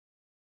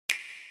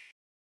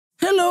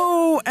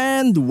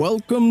and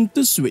welcome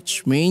to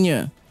Switch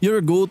Mania, your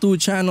go-to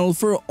channel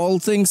for all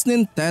things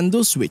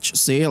Nintendo Switch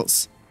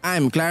sales.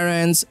 I'm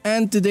Clarence,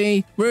 and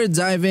today we're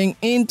diving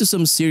into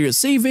some serious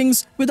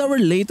savings with our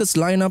latest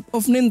lineup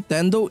of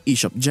Nintendo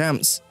eShop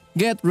gems.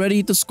 Get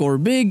ready to score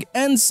big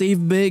and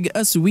save big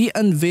as we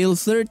unveil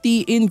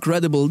 30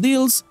 incredible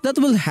deals that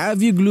will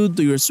have you glued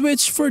to your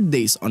Switch for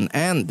days on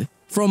end.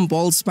 From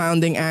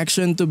pulse-pounding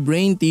action to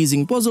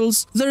brain-teasing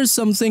puzzles, there's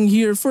something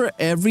here for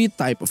every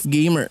type of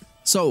gamer.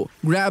 So,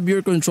 grab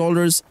your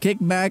controllers, kick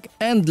back,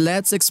 and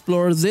let's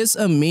explore this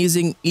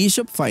amazing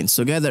eShop finds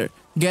together.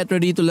 Get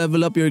ready to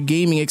level up your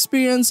gaming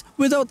experience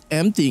without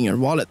emptying your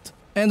wallet.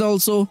 And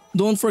also,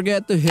 don't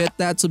forget to hit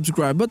that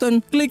subscribe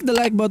button, click the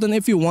like button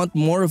if you want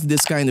more of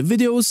this kind of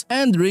videos,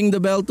 and ring the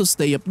bell to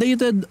stay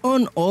updated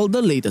on all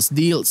the latest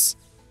deals.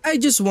 I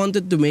just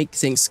wanted to make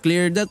things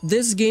clear that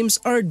these games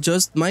are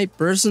just my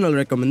personal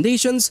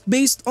recommendations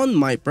based on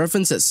my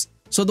preferences.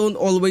 So don't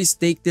always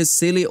take these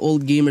silly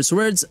old gamers'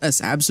 words as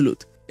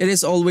absolute. It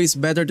is always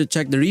better to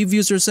check the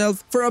reviews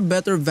yourself for a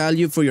better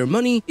value for your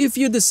money if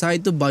you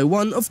decide to buy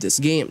one of these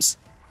games.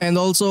 And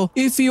also,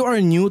 if you are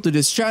new to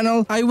this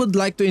channel, I would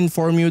like to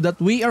inform you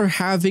that we are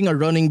having a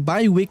running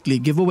bi-weekly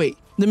giveaway.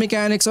 The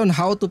mechanics on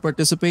how to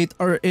participate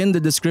are in the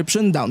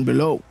description down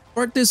below.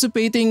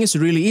 Participating is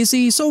really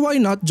easy, so why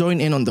not join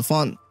in on the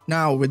fun?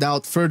 Now,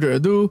 without further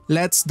ado,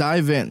 let's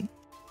dive in.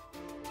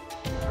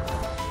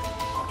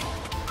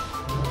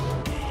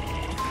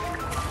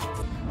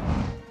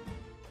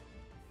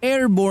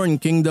 Airborne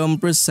Kingdom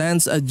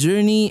presents a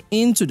journey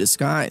into the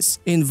skies,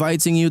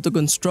 inviting you to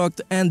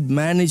construct and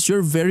manage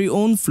your very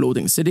own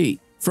floating city.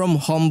 From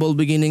humble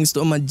beginnings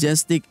to a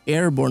majestic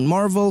airborne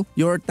marvel,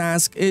 your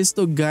task is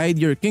to guide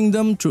your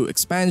kingdom through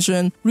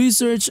expansion,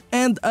 research,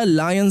 and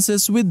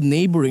alliances with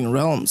neighboring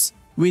realms.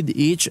 With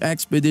each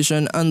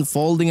expedition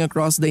unfolding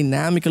across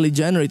dynamically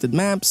generated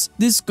maps,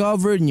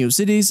 discover new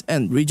cities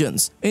and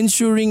regions,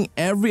 ensuring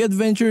every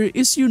adventure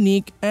is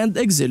unique and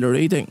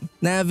exhilarating.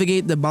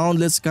 Navigate the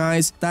boundless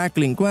skies,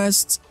 tackling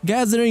quests,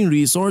 gathering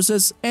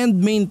resources,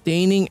 and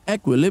maintaining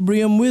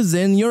equilibrium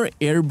within your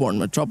airborne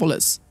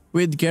metropolis.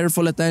 With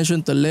careful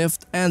attention to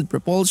lift and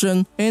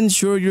propulsion,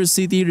 ensure your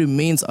city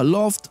remains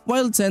aloft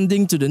while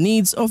tending to the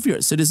needs of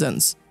your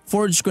citizens.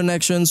 Forge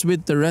connections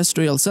with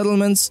terrestrial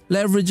settlements,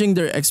 leveraging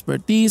their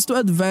expertise to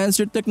advance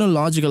your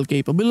technological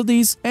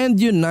capabilities and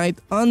unite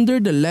under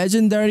the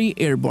legendary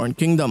Airborne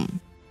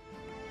Kingdom.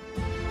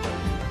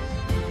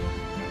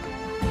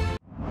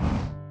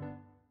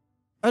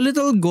 A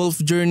Little Golf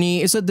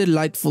Journey is a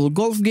delightful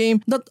golf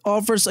game that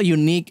offers a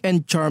unique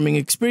and charming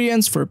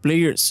experience for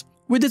players.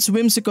 With its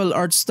whimsical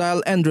art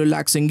style and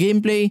relaxing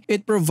gameplay,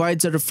 it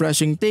provides a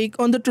refreshing take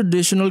on the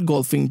traditional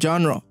golfing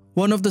genre.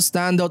 One of the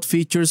standout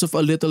features of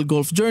A Little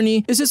Golf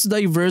Journey is its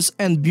diverse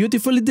and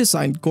beautifully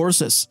designed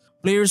courses.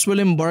 Players will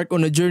embark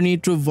on a journey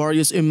through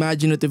various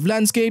imaginative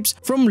landscapes,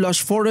 from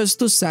lush forests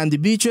to sandy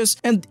beaches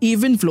and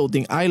even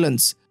floating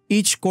islands.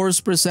 Each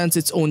course presents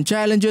its own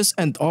challenges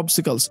and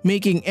obstacles,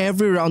 making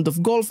every round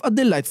of golf a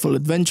delightful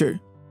adventure.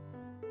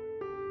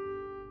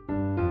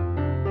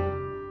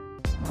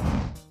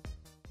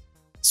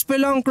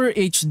 Spelunker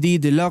HD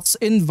Deluxe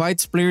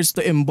invites players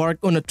to embark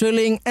on a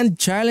thrilling and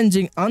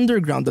challenging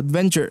underground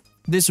adventure.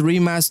 This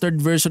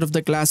remastered version of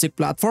the classic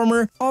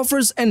platformer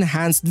offers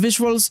enhanced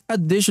visuals,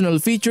 additional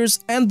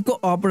features, and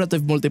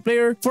cooperative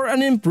multiplayer for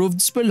an improved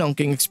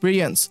spelunking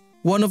experience.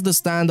 One of the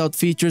standout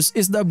features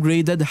is the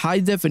upgraded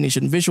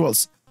high-definition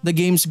visuals. The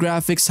game's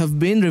graphics have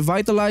been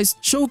revitalized,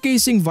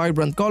 showcasing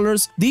vibrant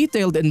colors,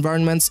 detailed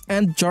environments,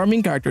 and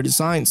charming character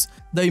designs.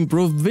 The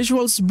improved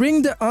visuals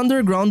bring the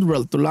underground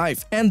world to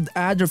life and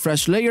add a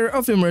fresh layer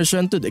of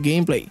immersion to the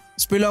gameplay.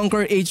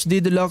 Spelunker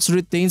HD Deluxe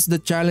retains the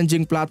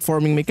challenging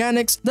platforming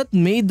mechanics that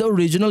made the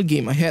original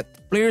game a hit.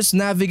 Players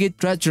navigate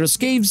treacherous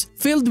caves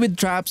filled with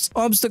traps,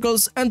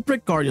 obstacles, and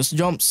precarious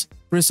jumps.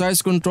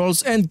 Precise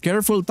controls and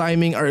careful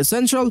timing are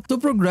essential to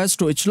progress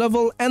through each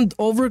level and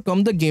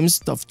overcome the game's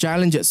tough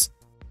challenges.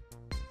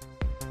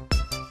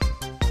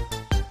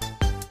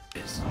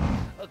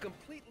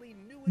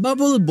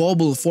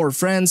 Bobble for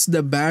Friends,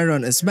 The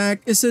Baron is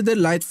Back is a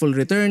delightful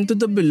return to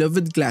the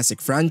beloved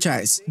classic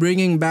franchise,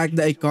 bringing back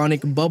the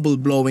iconic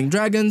bubble-blowing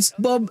dragons,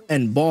 Bob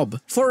and Bob,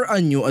 for a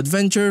new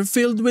adventure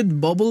filled with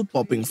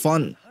bubble-popping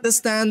fun. The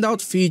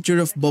standout feature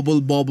of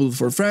Bobble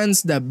for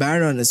Friends, The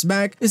Baron is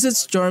Back is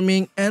its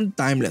charming and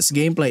timeless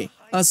gameplay.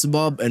 As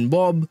Bob and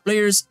Bob,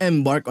 players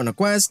embark on a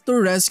quest to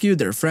rescue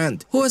their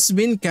friend, who has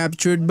been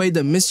captured by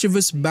the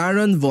mischievous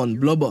Baron von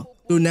Blubber.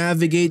 To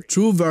navigate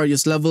through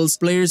various levels,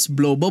 players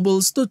blow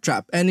bubbles to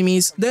trap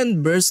enemies,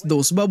 then burst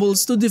those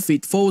bubbles to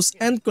defeat foes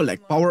and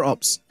collect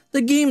power-ups.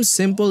 The game's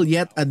simple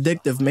yet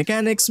addictive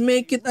mechanics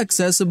make it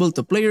accessible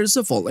to players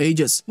of all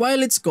ages,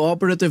 while its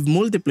cooperative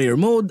multiplayer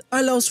mode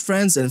allows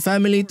friends and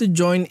family to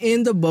join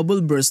in the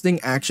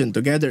bubble-bursting action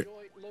together.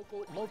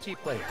 Local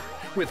multiplayer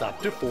with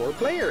up to 4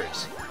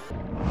 players.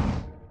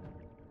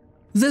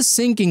 The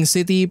Sinking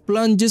City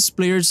plunges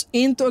players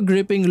into a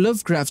gripping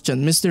Lovecraftian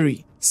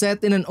mystery.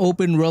 Set in an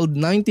open-world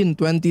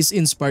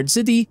 1920s-inspired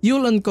city,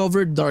 you'll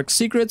uncover dark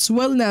secrets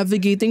while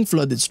navigating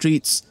flooded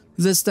streets.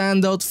 The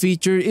standout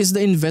feature is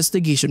the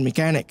investigation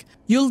mechanic.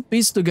 You'll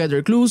piece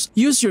together clues,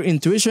 use your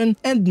intuition,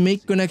 and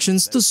make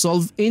connections to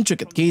solve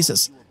intricate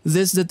cases.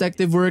 This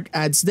detective work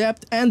adds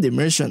depth and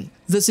immersion.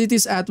 The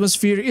city's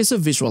atmosphere is a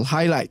visual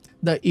highlight.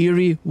 The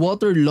eerie,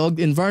 waterlogged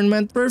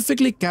environment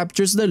perfectly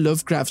captures the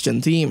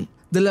Lovecraftian theme.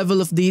 The level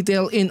of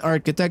detail in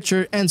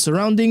architecture and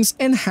surroundings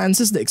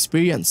enhances the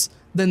experience.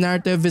 The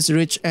narrative is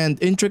rich and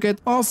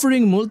intricate,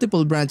 offering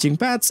multiple branching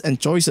paths and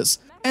choices.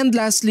 And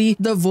lastly,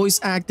 the voice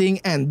acting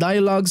and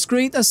dialogues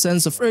create a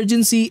sense of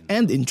urgency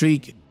and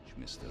intrigue.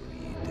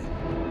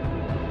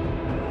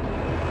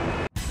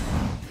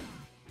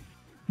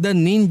 The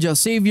Ninja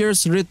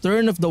Savior's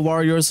Return of the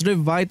Warriors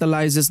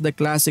revitalizes the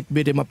classic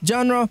beat-em-up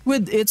genre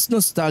with its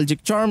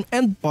nostalgic charm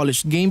and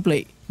polished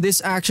gameplay. This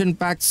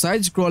action-packed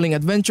side-scrolling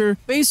adventure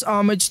pays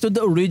homage to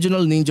the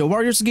original Ninja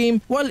Warriors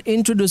game while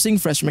introducing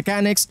fresh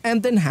mechanics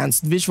and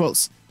enhanced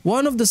visuals.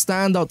 One of the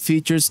standout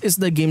features is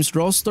the game's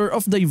roster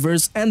of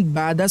diverse and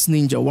badass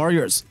ninja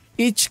warriors.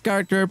 Each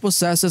character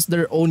possesses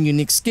their own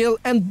unique skill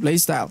and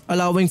playstyle,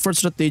 allowing for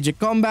strategic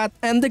combat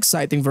and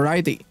exciting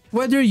variety.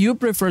 Whether you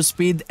prefer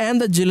speed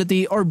and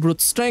agility or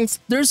brute strength,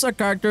 there's a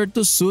character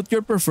to suit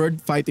your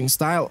preferred fighting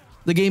style.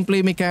 The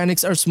gameplay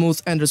mechanics are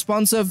smooth and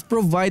responsive,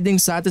 providing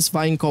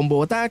satisfying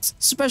combo attacks,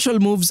 special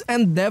moves,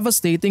 and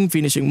devastating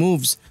finishing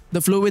moves.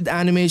 The fluid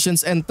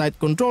animations and tight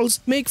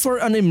controls make for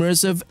an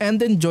immersive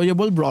and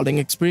enjoyable brawling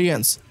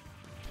experience.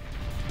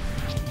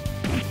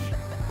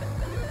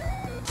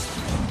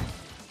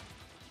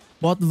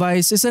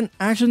 Botvice is an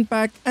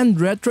action-packed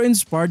and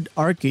retro-inspired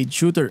arcade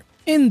shooter.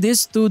 In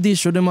this 2D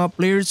shoot-'em-up,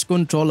 players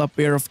control a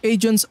pair of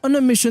agents on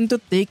a mission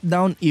to take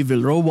down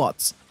evil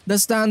robots. The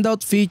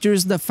standout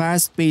features the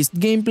fast-paced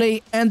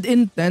gameplay and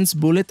intense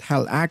bullet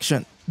hell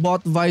action.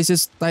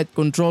 Botvice's tight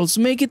controls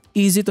make it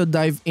easy to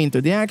dive into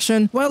the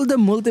action, while the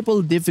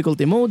multiple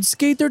difficulty modes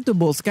cater to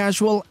both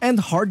casual and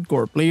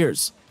hardcore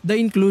players. The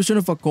inclusion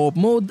of a co-op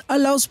mode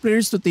allows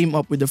players to team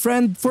up with a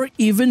friend for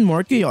even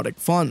more chaotic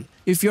fun.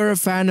 If you're a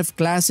fan of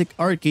classic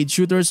arcade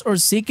shooters or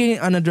seeking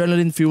an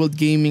adrenaline-fueled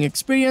gaming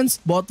experience,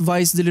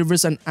 Botvice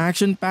delivers an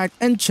action-packed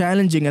and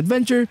challenging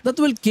adventure that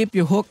will keep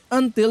you hooked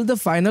until the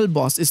final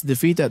boss is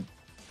defeated.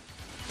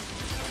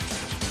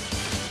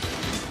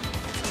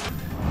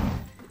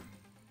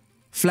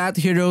 Flat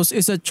Heroes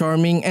is a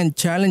charming and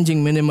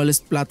challenging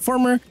minimalist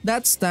platformer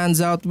that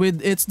stands out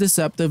with its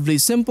deceptively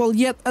simple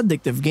yet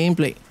addictive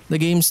gameplay. The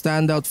game's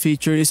standout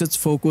feature is its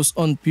focus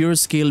on pure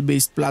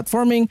skill-based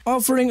platforming,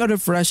 offering a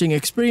refreshing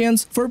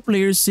experience for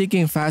players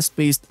seeking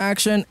fast-paced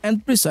action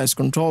and precise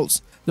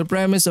controls. The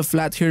premise of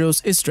Flat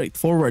Heroes is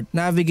straightforward: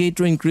 navigate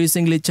through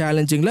increasingly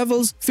challenging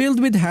levels filled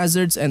with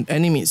hazards and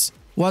enemies.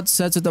 What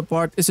sets it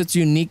apart is its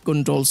unique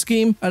control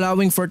scheme,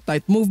 allowing for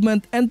tight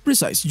movement and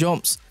precise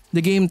jumps.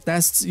 The game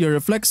tests your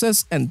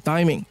reflexes and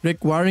timing,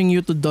 requiring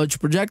you to dodge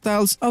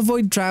projectiles,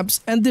 avoid traps,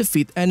 and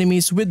defeat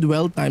enemies with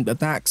well-timed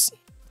attacks.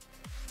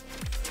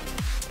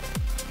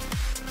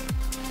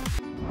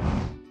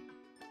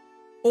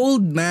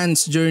 Old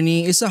Man's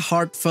Journey is a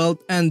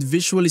heartfelt and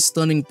visually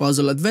stunning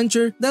puzzle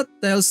adventure that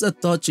tells a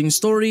touching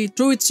story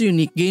through its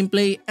unique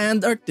gameplay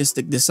and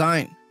artistic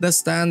design. The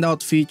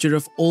standout feature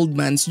of Old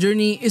Man's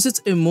Journey is its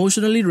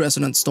emotionally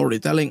resonant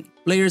storytelling.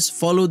 Players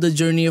follow the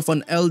journey of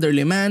an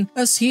elderly man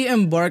as he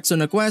embarks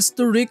on a quest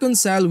to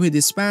reconcile with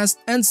his past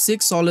and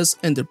seek solace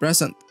in the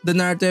present. The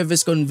narrative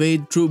is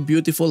conveyed through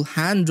beautiful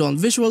hand-drawn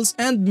visuals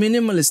and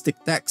minimalistic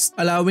text,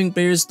 allowing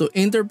players to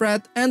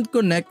interpret and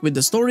connect with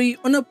the story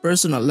on a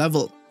personal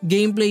level.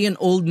 Gameplay in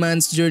Old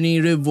Man's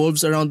Journey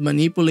revolves around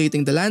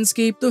manipulating the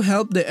landscape to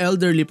help the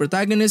elderly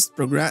protagonist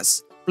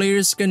progress.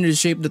 Players can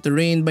reshape the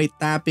terrain by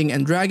tapping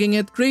and dragging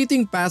it,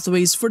 creating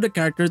pathways for the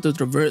character to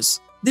traverse.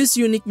 This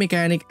unique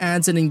mechanic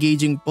adds an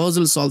engaging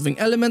puzzle-solving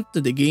element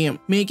to the game,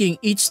 making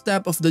each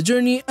step of the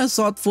journey a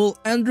thoughtful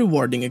and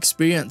rewarding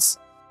experience.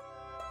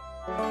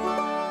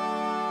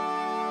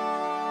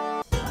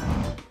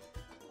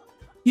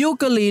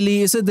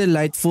 Yooka-Laylee is a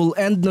delightful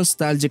and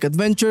nostalgic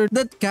adventure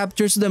that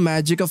captures the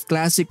magic of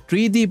classic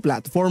 3D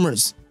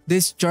platformers.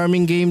 This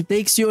charming game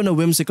takes you on a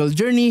whimsical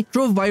journey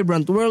through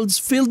vibrant worlds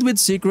filled with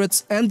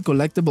secrets and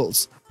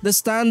collectibles. The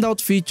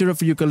standout feature of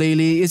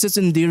Yooka-Laylee is its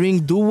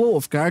endearing duo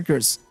of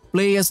characters.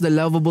 Play as the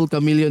lovable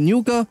chameleon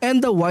Yooka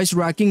and the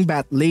wise-racking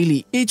bat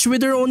Laylee, each with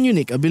their own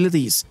unique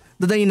abilities.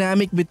 The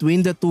dynamic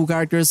between the two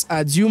characters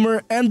adds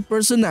humor and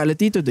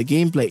personality to the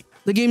gameplay.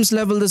 The game's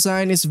level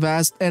design is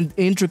vast and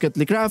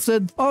intricately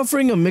crafted,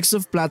 offering a mix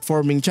of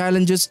platforming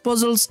challenges,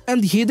 puzzles,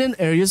 and hidden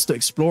areas to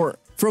explore.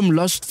 From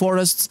lush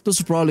forests to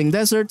sprawling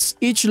deserts,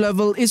 each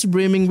level is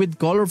brimming with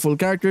colorful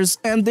characters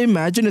and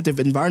imaginative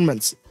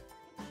environments.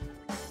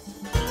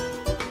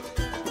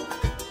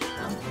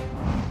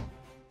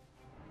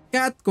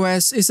 Cat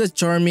Quest is a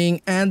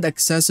charming and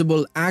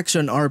accessible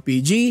action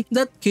RPG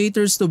that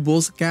caters to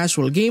both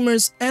casual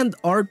gamers and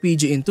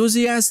RPG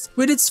enthusiasts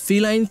with its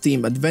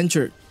feline-themed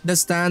adventure. The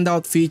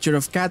standout feature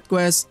of Cat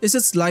Quest is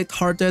its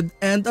light-hearted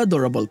and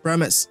adorable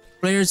premise.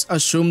 Players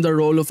assume the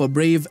role of a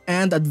brave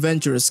and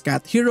adventurous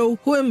cat hero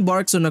who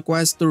embarks on a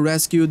quest to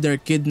rescue their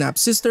kidnapped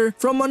sister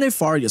from a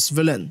nefarious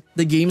villain.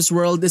 The game's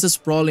world is a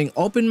sprawling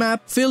open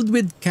map filled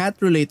with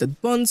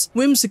cat-related puns,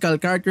 whimsical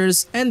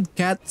characters, and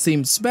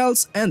cat-themed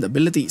spells and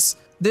abilities.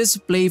 This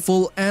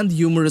playful and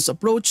humorous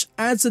approach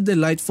adds a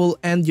delightful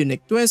and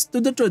unique twist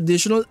to the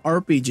traditional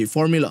RPG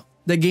formula.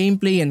 The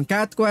gameplay in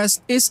Cat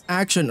Quest is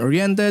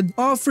action-oriented,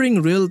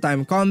 offering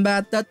real-time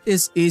combat that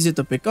is easy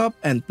to pick up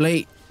and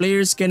play.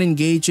 Players can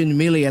engage in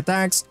melee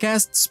attacks,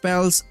 cast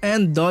spells,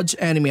 and dodge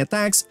enemy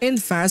attacks in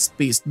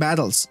fast-paced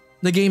battles.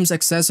 The game's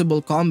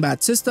accessible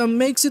combat system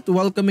makes it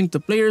welcoming to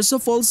players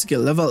of all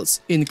skill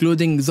levels,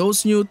 including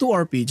those new to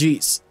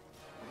RPGs.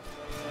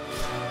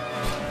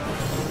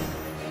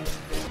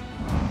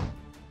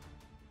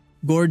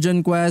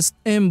 Gordian Quest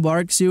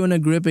embarks you on a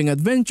gripping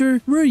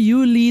adventure where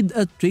you lead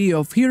a trio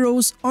of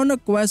heroes on a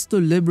quest to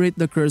liberate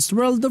the cursed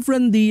world of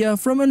Randia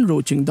from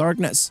encroaching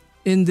darkness.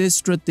 In this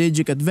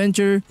strategic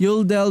adventure,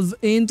 you'll delve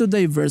into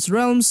diverse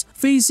realms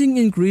facing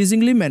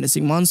increasingly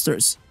menacing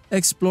monsters.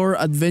 Explore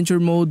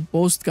adventure mode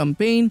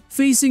post-campaign,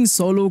 facing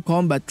solo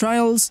combat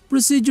trials,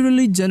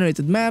 procedurally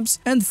generated maps,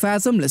 and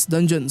fathomless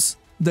dungeons.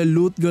 The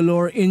loot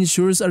galore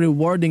ensures a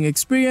rewarding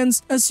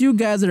experience as you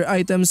gather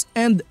items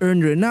and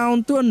earn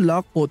renown to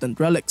unlock potent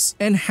relics,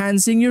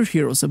 enhancing your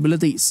hero's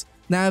abilities.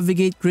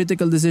 Navigate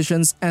critical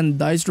decisions and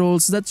dice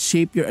rolls that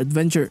shape your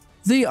adventure.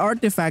 The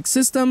artifact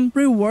system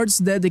rewards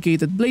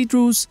dedicated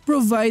playthroughs,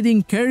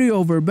 providing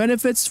carryover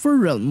benefits for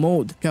realm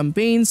mode,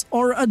 campaigns,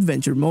 or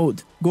adventure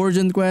mode.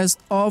 Gordian Quest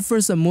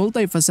offers a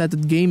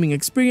multifaceted gaming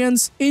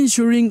experience,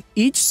 ensuring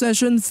each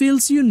session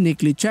feels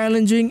uniquely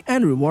challenging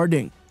and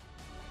rewarding.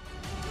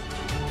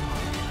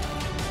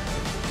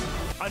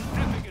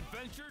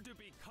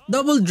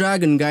 Double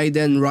Dragon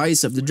Gaiden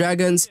Rise of the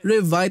Dragons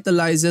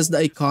revitalizes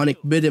the iconic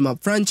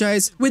beat-em-up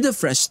franchise with a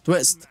fresh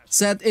twist.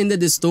 Set in the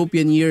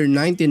dystopian year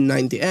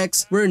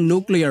 1990X, where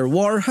nuclear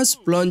war has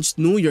plunged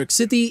New York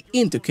City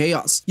into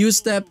chaos, you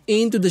step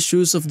into the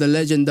shoes of the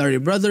legendary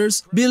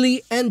brothers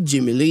Billy and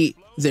Jimmy Lee.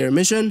 Their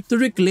mission: to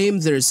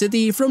reclaim their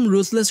city from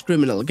ruthless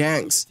criminal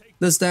gangs.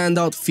 The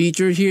standout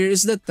feature here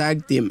is the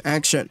tag team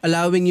action,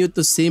 allowing you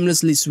to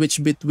seamlessly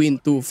switch between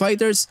two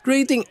fighters,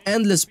 creating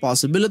endless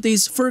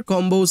possibilities for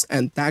combos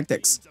and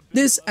tactics.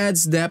 This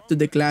adds depth to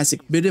the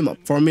classic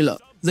beat-em-up formula.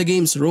 The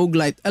game's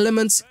roguelite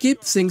elements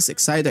keep things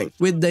exciting,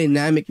 with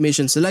dynamic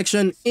mission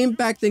selection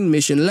impacting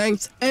mission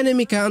length,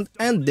 enemy count,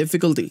 and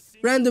difficulty.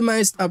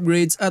 Randomized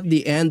upgrades at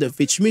the end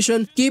of each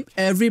mission keep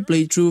every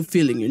playthrough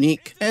feeling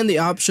unique, and the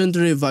option to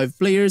revive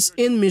players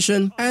in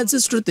mission adds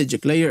a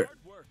strategic layer.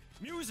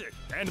 Music,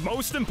 and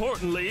most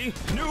importantly,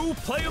 new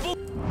playable...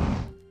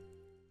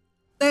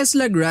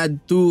 Teslagrad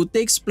 2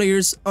 takes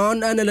players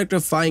on an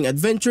electrifying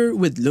adventure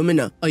with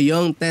Lumina, a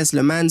young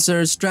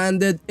Teslamancer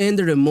stranded in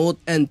the remote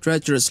and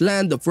treacherous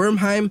land of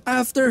Wormheim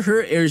after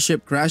her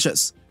airship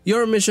crashes.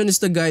 Your mission is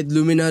to guide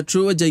Lumina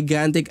through a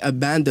gigantic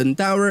abandoned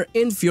tower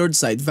in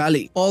Fjordside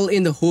Valley, all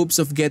in the hopes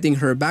of getting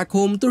her back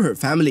home to her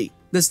family.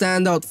 The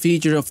standout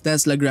feature of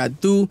Teslagrad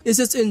 2 is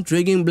its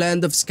intriguing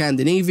blend of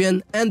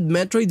Scandinavian and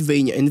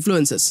Metroidvania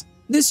influences.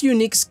 This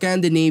unique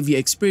Scandinavia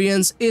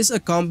experience is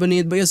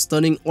accompanied by a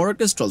stunning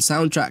orchestral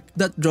soundtrack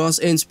that draws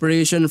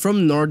inspiration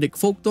from Nordic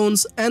folk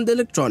tones and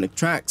electronic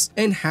tracks,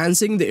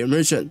 enhancing the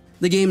immersion.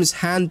 The game's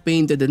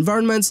hand-painted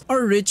environments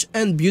are rich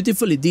and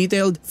beautifully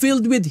detailed,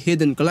 filled with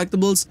hidden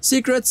collectibles,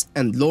 secrets,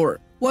 and lore.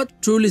 What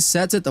truly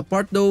sets it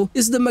apart though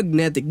is the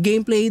magnetic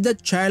gameplay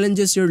that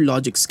challenges your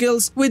logic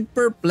skills with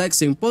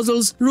perplexing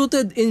puzzles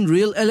rooted in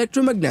real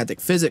electromagnetic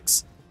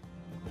physics.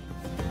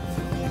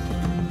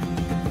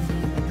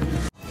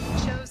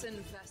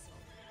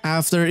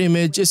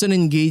 Afterimage is an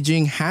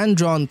engaging,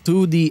 hand-drawn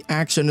 2D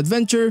action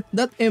adventure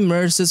that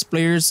immerses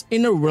players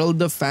in a world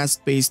of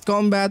fast-paced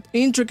combat,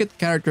 intricate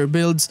character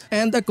builds,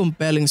 and a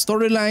compelling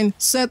storyline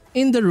set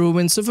in the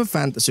ruins of a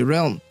fantasy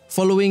realm.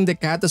 Following the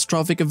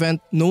catastrophic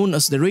event known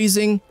as the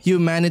Raising,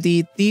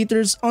 humanity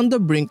teeters on the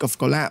brink of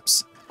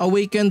collapse.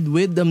 Awakened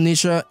with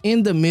amnesia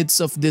in the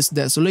midst of this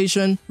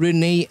desolation,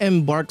 Renee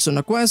embarks on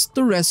a quest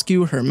to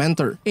rescue her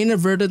mentor,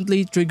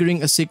 inadvertently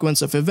triggering a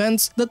sequence of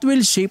events that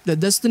will shape the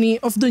destiny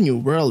of the new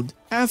world.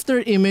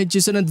 Afterimage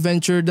is an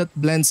adventure that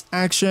blends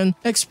action,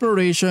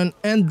 exploration,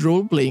 and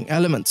role-playing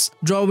elements,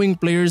 drawing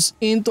players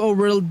into a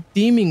world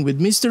teeming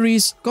with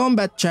mysteries,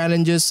 combat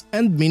challenges,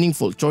 and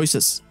meaningful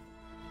choices.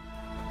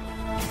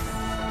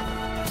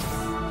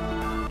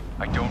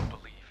 I don't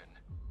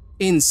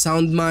In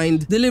Sound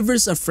Mind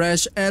delivers a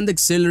fresh and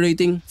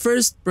exhilarating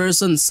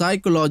first-person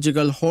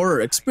psychological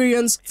horror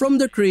experience from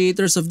the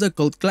creators of the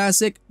cult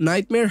classic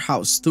Nightmare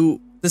House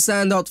 2. The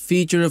standout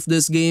feature of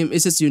this game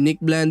is its unique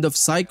blend of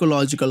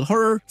psychological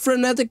horror,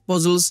 frenetic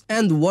puzzles,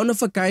 and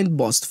one-of-a-kind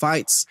boss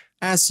fights.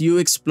 As you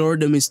explore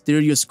the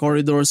mysterious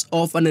corridors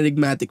of an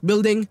enigmatic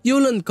building,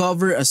 you'll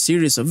uncover a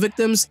series of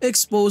victims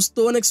exposed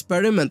to an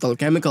experimental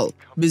chemical.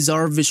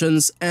 Bizarre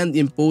visions and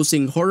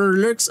imposing horror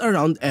lurks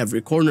around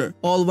every corner,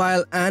 all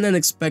while an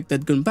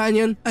unexpected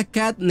companion, a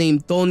cat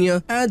named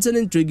Tonya, adds an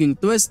intriguing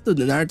twist to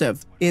the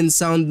narrative. In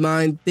Sound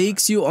Mind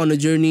takes you on a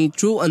journey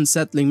through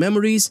unsettling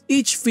memories,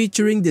 each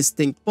featuring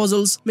distinct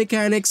puzzles,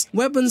 mechanics,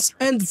 weapons,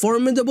 and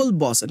formidable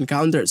boss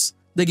encounters.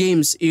 The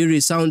game's eerie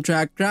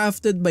soundtrack,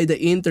 crafted by the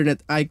internet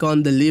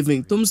icon The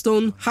Living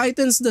Tombstone,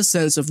 heightens the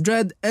sense of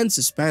dread and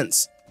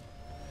suspense.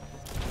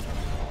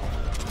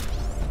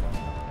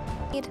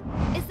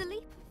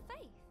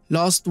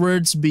 Lost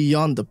Words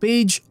Beyond the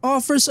Page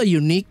offers a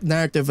unique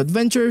narrative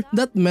adventure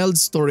that melds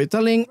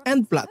storytelling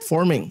and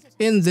platforming.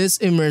 In this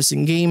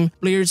immersing game,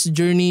 players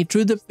journey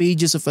through the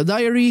pages of a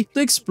diary to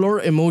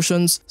explore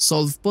emotions,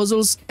 solve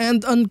puzzles,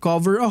 and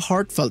uncover a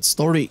heartfelt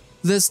story.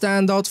 The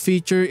standout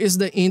feature is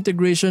the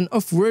integration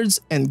of words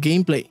and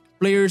gameplay.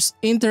 Players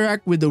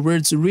interact with the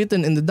words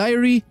written in the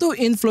diary to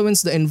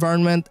influence the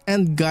environment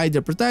and guide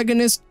the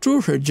protagonist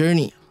through her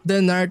journey.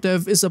 The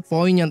narrative is a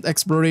poignant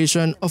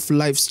exploration of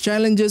life's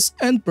challenges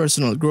and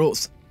personal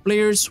growth.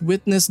 Players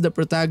witness the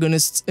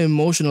protagonist's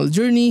emotional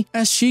journey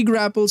as she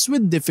grapples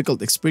with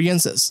difficult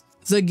experiences.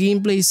 The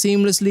gameplay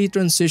seamlessly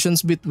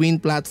transitions between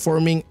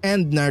platforming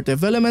and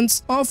narrative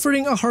elements,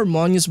 offering a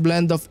harmonious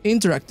blend of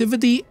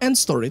interactivity and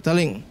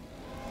storytelling.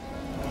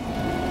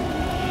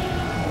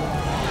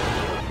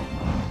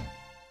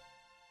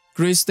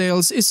 Cris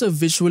Tales is a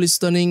visually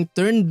stunning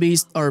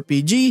turn-based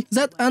RPG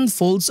that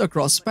unfolds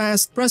across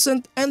past,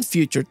 present, and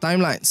future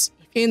timelines.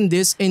 In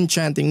this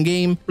enchanting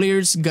game,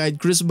 players guide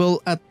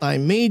Crisbel, a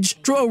time mage,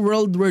 through a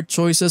world where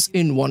choices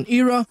in one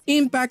era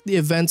impact the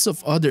events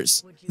of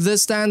others. The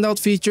standout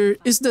feature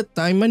is the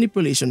time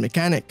manipulation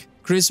mechanic.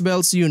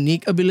 Crisbel's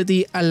unique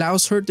ability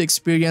allows her to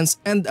experience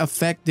and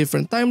affect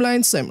different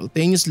timelines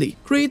simultaneously,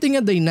 creating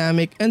a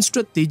dynamic and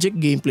strategic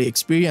gameplay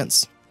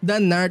experience. The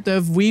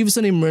narrative weaves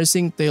an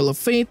immersing tale of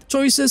fate,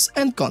 choices,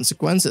 and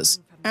consequences.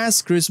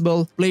 As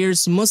Crisbel,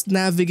 players must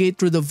navigate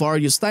through the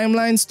various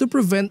timelines to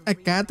prevent a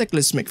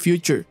cataclysmic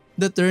future.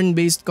 The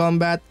turn-based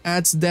combat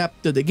adds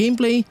depth to the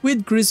gameplay,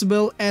 with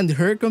Crisbel and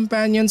her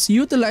companions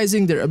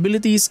utilizing their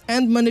abilities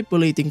and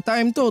manipulating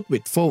time to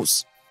outwit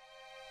foes.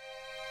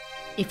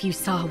 If you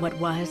saw what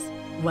was,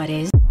 what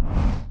is?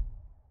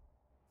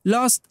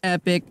 Lost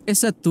Epic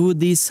is a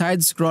 2D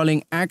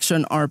side-scrolling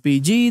action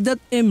RPG that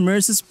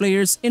immerses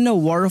players in a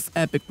war of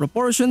epic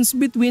proportions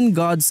between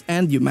gods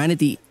and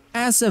humanity.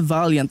 As a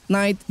valiant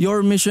knight,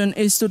 your mission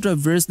is to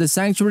traverse the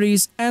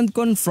sanctuaries and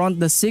confront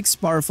the 6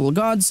 powerful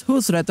gods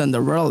who threaten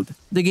the world.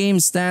 The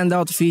game's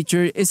standout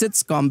feature is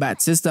its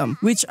combat system,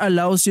 which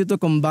allows you to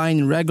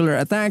combine regular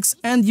attacks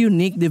and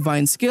unique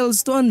divine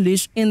skills to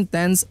unleash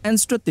intense and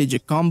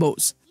strategic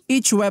combos.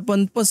 Each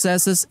weapon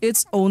possesses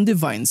its own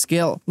divine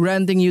skill,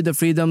 granting you the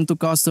freedom to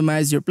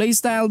customize your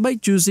playstyle by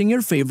choosing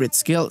your favorite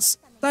skills.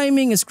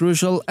 Timing is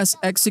crucial, as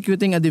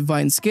executing a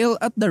divine skill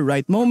at the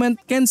right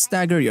moment can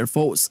stagger your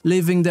foes,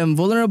 leaving them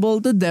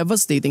vulnerable to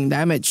devastating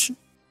damage.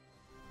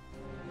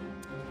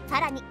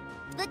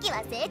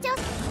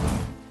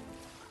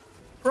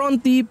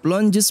 Pronty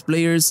plunges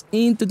players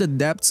into the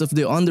depths of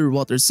the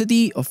underwater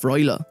city of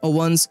Roila, a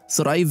once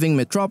thriving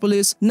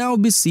metropolis now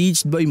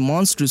besieged by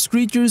monstrous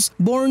creatures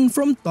born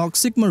from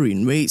toxic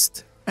marine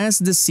waste. As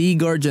the sea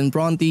guardian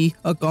Pronty,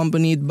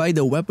 accompanied by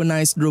the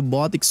weaponized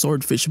robotic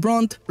swordfish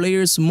Bront,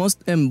 players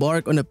must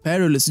embark on a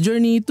perilous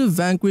journey to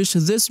vanquish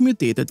these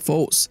mutated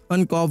foes,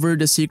 uncover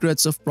the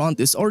secrets of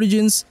Pronty's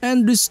origins,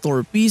 and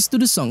restore peace to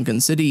the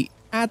sunken city.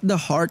 At the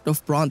heart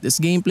of Pronty's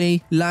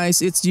gameplay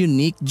lies its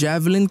unique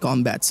javelin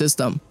combat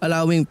system,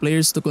 allowing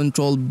players to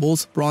control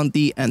both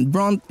Pronty and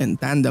Bront in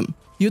tandem.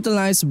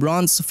 Utilize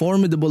Bront's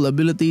formidable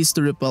abilities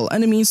to repel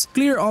enemies,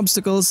 clear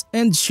obstacles,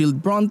 and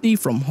shield Pronty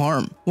from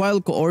harm, while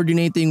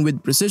coordinating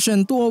with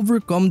precision to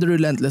overcome the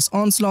relentless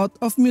onslaught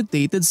of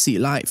mutated sea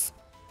life.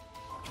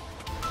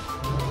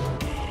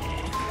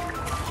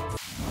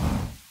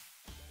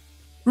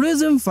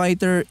 Rhythm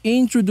Fighter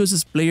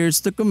introduces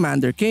players to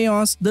Commander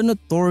Chaos, the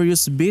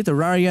notorious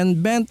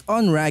Beaterarian bent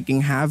on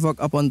wreaking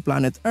havoc upon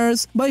planet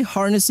Earth by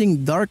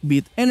harnessing dark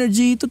beat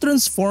energy to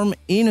transform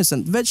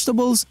innocent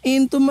vegetables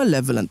into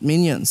malevolent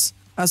minions.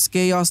 As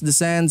chaos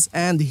descends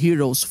and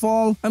heroes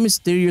fall, a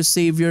mysterious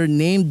savior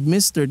named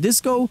Mr.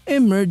 Disco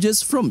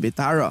emerges from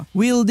Bitara,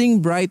 wielding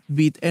bright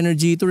beat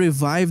energy to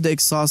revive the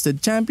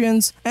exhausted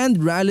champions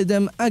and rally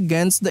them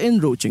against the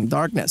encroaching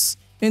darkness.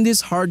 In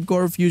this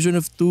hardcore fusion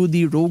of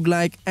 2D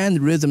roguelike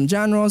and rhythm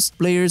genres,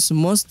 players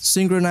must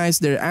synchronize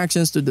their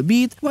actions to the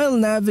beat while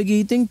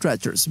navigating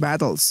treacherous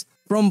battles.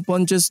 From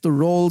punches to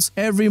rolls,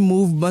 every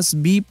move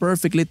must be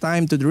perfectly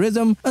timed to the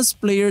rhythm as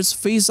players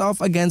face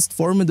off against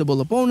formidable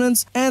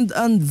opponents and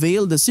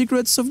unveil the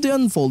secrets of the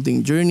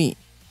unfolding journey.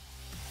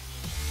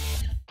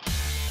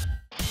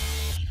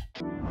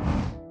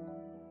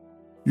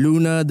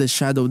 Luna the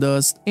Shadow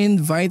Dust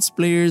invites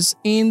players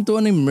into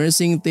an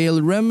immersing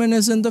tale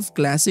reminiscent of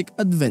classic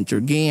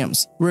adventure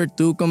games, where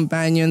two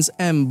companions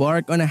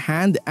embark on a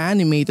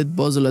hand-animated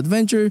puzzle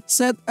adventure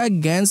set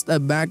against a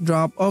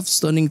backdrop of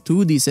stunning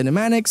 2D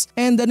cinematics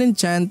and an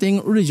enchanting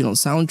original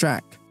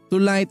soundtrack. To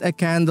light a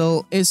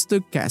candle is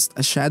to cast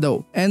a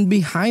shadow, and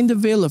behind the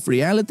veil of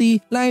reality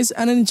lies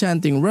an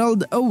enchanting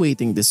world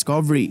awaiting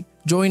discovery.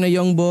 Join a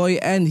young boy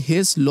and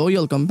his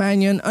loyal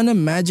companion on a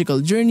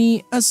magical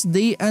journey as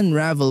they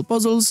unravel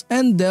puzzles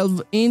and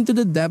delve into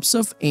the depths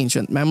of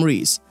ancient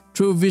memories.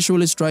 Through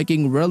visually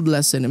striking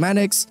world-less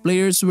cinematics,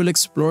 players will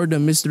explore the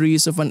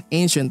mysteries of an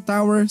ancient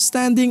tower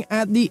standing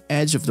at the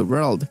edge of the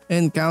world,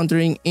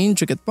 encountering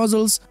intricate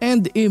puzzles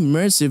and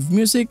immersive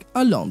music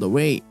along the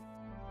way.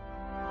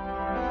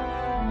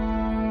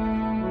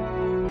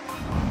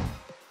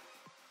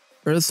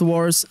 Earth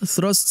Wars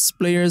thrusts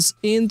players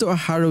into a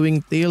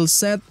harrowing tale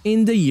set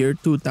in the year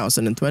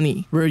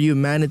 2020, where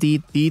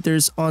humanity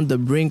teeters on the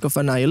brink of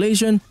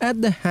annihilation at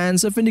the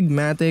hands of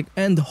enigmatic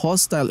and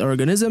hostile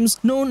organisms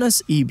known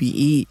as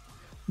EBE.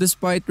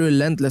 Despite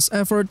relentless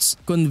efforts,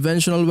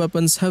 conventional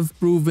weapons have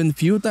proven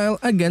futile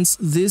against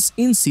these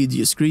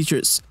insidious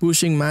creatures,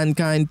 pushing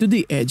mankind to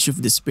the edge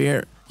of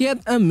despair. Yet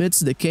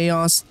amidst the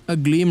chaos, a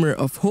glimmer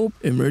of hope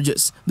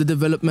emerges: the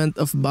development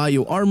of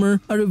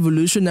bioarmor, a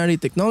revolutionary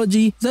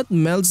technology that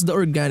melts the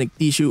organic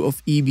tissue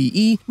of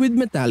EBE with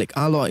metallic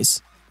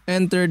alloys.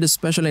 Enter the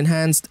special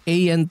enhanced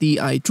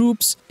ANTI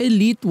troops,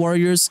 elite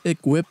warriors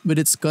equipped with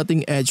its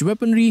cutting-edge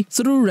weaponry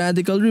through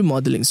radical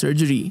remodeling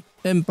surgery.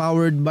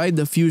 Empowered by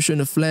the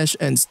fusion of flesh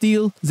and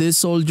steel, these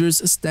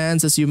soldiers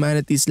stand as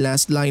humanity's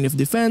last line of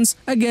defense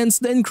against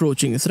the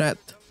encroaching threat.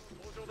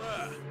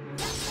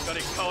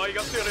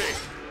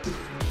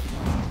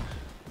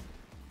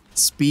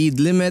 Speed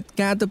Limit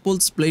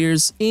catapults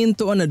players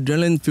into an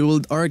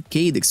adrenaline-fueled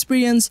arcade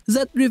experience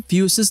that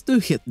refuses to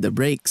hit the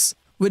brakes.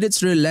 With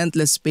its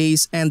relentless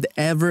pace and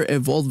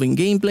ever-evolving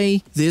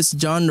gameplay, this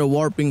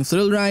genre-warping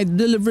thrill ride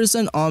delivers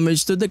an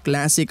homage to the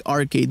classic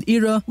arcade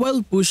era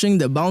while pushing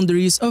the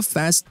boundaries of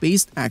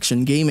fast-paced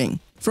action gaming.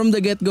 From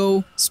the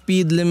get-go,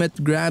 Speed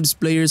Limit grabs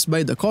players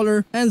by the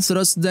collar and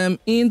thrusts them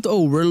into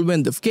a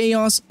whirlwind of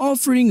chaos,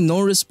 offering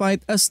no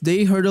respite as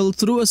they hurtle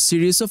through a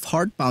series of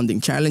heart-pounding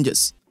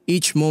challenges.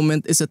 Each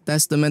moment is a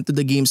testament to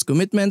the game's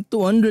commitment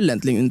to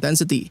unrelenting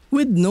intensity,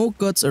 with no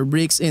cuts or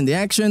breaks in the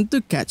action to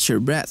catch your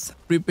breath.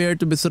 Prepare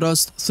to be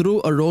thrust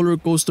through a roller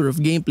coaster of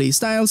gameplay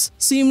styles,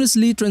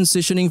 seamlessly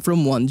transitioning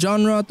from one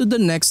genre to the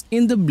next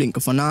in the blink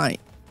of an eye.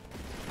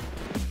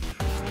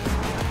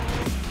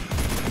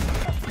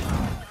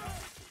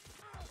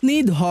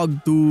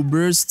 Nidhogg 2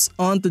 bursts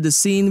onto the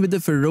scene with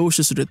the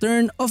ferocious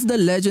return of the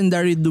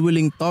legendary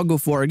dueling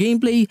tug-of-war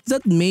gameplay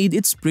that made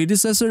its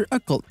predecessor a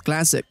cult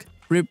classic.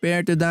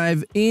 Prepare to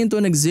dive into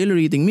an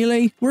exhilarating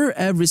melee where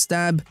every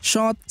stab,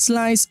 shot,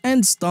 slice,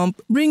 and stomp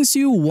brings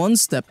you one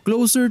step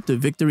closer to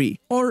victory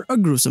or a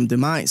gruesome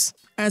demise.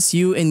 As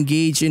you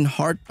engage in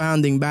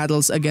heart-pounding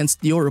battles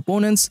against your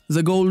opponents,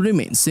 the goal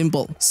remains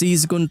simple: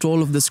 seize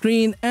control of the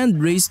screen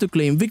and race to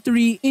claim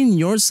victory in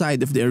your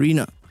side of the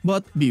arena.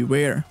 But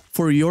beware,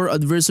 for your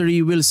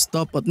adversary will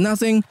stop at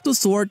nothing to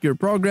thwart your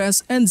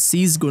progress and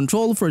seize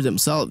control for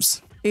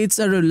themselves. It's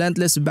a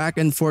relentless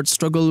back-and-forth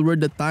struggle where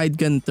the tide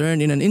can turn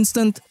in an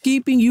instant,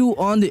 keeping you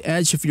on the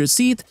edge of your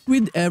seat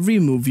with every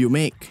move you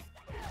make.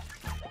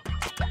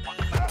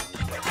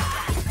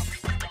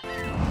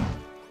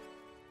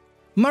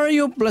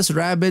 Mario plus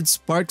Rabbids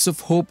Sparks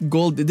of Hope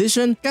Gold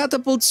Edition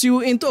catapults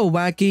you into a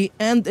wacky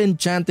and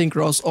enchanting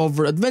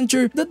crossover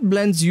adventure that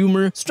blends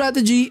humor,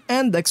 strategy,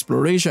 and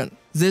exploration.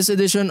 This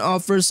edition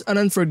offers an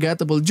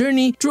unforgettable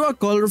journey through a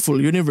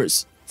colorful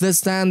universe. The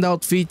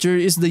standout feature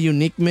is the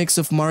unique mix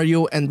of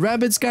Mario and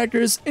Rabbids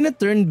characters in a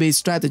turn-based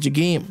strategy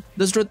game.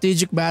 The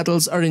strategic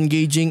battles are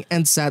engaging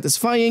and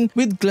satisfying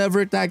with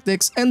clever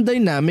tactics and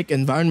dynamic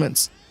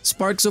environments.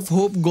 Sparks of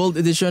Hope Gold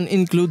Edition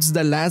includes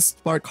the Last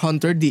Spark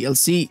Hunter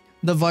DLC.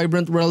 The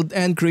vibrant world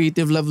and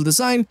creative level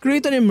design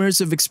create an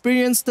immersive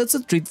experience that's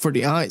a treat for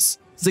the eyes.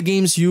 The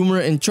game's humor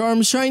and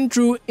charm shine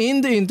through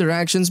in the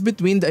interactions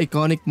between the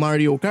iconic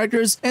Mario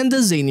characters and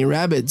the zany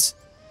Rabbids.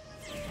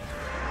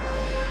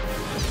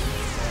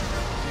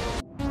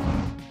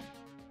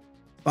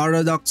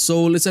 Paradox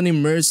Soul is an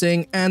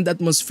immersing and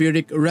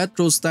atmospheric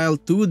retro-style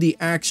 2D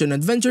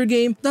action-adventure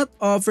game that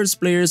offers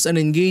players an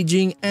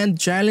engaging and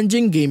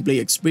challenging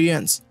gameplay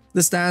experience.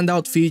 The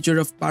standout feature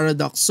of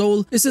Paradox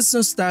Soul is its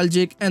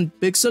nostalgic and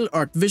pixel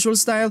art visual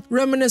style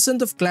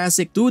reminiscent of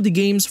classic 2D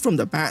games from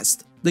the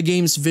past. The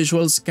game's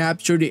visuals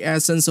capture the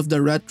essence of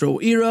the retro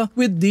era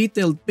with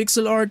detailed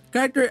pixel art,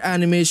 character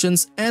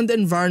animations, and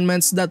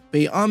environments that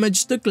pay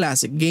homage to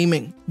classic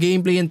gaming.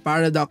 Gameplay in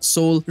Paradox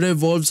Soul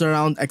revolves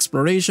around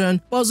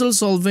exploration, puzzle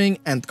solving,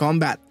 and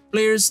combat.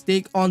 Players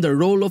take on the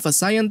role of a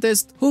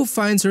scientist who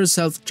finds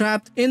herself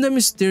trapped in a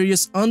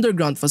mysterious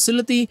underground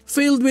facility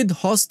filled with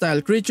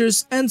hostile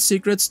creatures and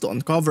secrets to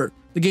uncover.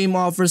 The game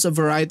offers a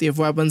variety of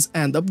weapons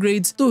and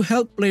upgrades to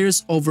help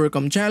players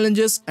overcome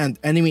challenges and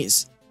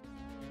enemies.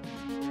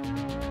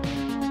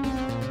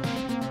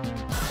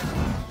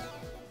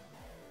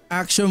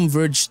 Axiom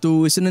Verge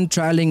 2 is an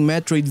enthralling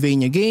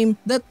Metroidvania game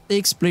that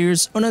takes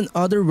players on an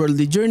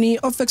otherworldly journey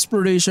of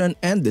exploration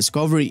and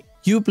discovery.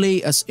 You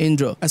play as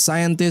Indra, a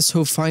scientist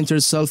who finds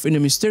herself in a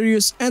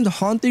mysterious and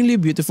hauntingly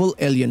beautiful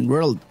alien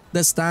world. The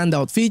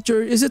standout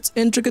feature is its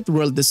intricate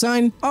world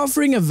design,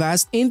 offering a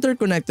vast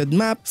interconnected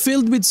map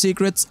filled with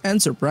secrets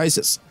and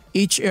surprises.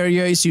 Each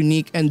area is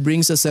unique and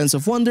brings a sense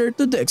of wonder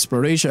to the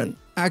exploration.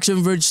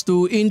 Axiom Verge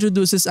 2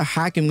 introduces a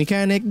hacking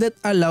mechanic that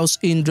allows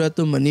Indra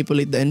to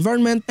manipulate the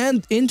environment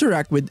and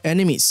interact with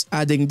enemies,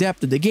 adding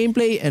depth to the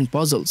gameplay and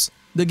puzzles.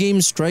 The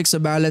game strikes a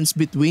balance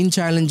between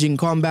challenging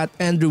combat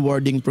and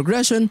rewarding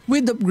progression,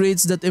 with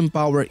upgrades that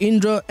empower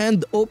Indra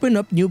and open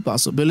up new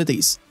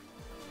possibilities.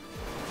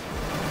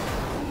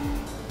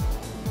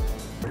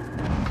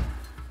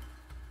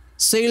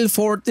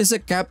 Sailfort is a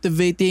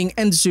captivating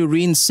and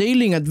serene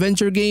sailing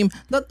adventure game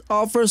that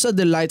offers a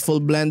delightful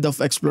blend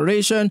of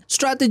exploration,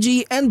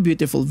 strategy, and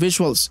beautiful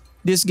visuals.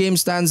 This game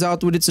stands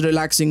out with its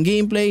relaxing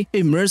gameplay,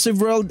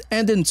 immersive world,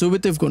 and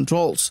intuitive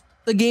controls.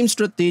 The game's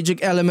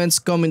strategic elements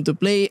come into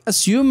play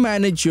as you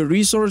manage your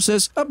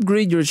resources,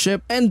 upgrade your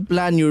ship, and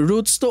plan your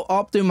routes to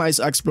optimize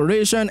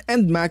exploration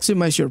and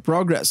maximize your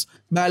progress.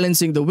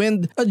 Balancing the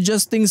wind,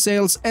 adjusting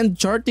sails, and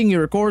charting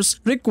your course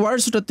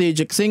requires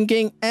strategic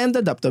thinking and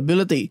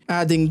adaptability,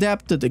 adding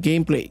depth to the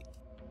gameplay.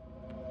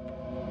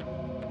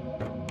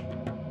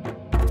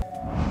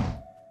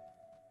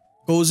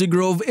 Cozy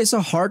Grove is a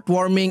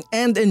heartwarming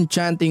and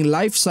enchanting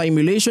life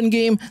simulation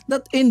game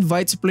that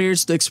invites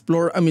players to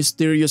explore a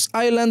mysterious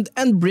island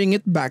and bring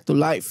it back to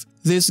life.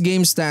 This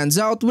game stands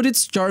out with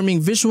its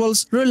charming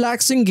visuals,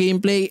 relaxing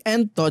gameplay,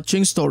 and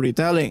touching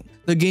storytelling.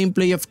 The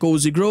gameplay of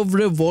Cozy Grove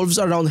revolves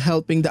around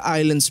helping the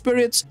island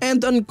spirits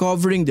and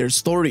uncovering their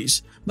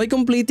stories. By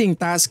completing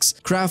tasks,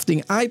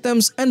 crafting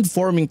items, and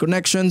forming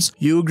connections,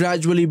 you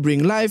gradually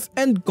bring life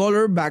and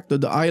color back to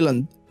the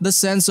island. The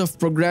sense of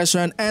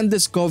progression and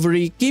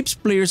discovery keeps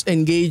players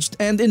engaged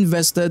and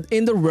invested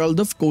in the world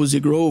of Cozy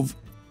Grove.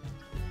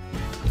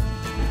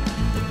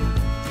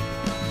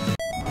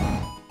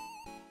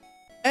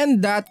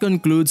 And that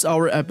concludes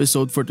our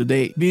episode for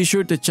today. Be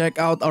sure to check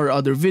out our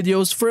other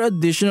videos for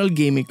additional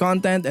gaming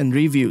content and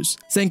reviews.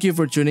 Thank you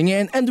for tuning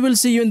in, and we'll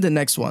see you in the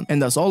next one.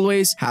 And as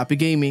always, happy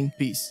gaming.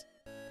 Peace.